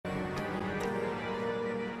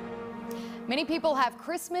Many people have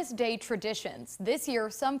Christmas Day traditions. This year,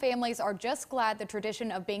 some families are just glad the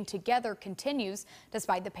tradition of being together continues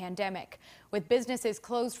despite the pandemic. With businesses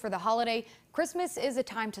closed for the holiday, Christmas is a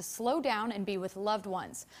time to slow down and be with loved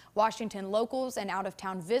ones. Washington locals and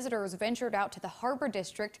out-of-town visitors ventured out to the Harbor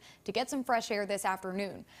District to get some fresh air this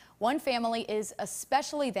afternoon. One family is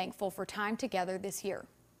especially thankful for time together this year.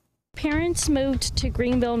 Parents moved to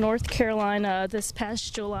Greenville, North Carolina this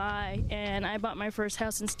past July, and I bought my first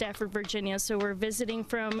house in Stafford, Virginia. So we're visiting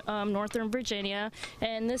from Northern Virginia,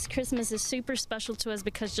 and this Christmas is super special to us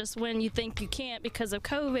because just when you think you can't because of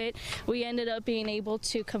COVID, we ended up being able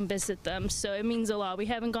to come visit them. So it means a lot. We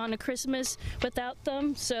haven't gone to Christmas without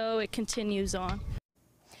them, so it continues on.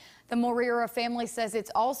 The Morera family says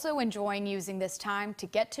it's also enjoying using this time to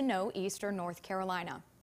get to know Eastern North Carolina.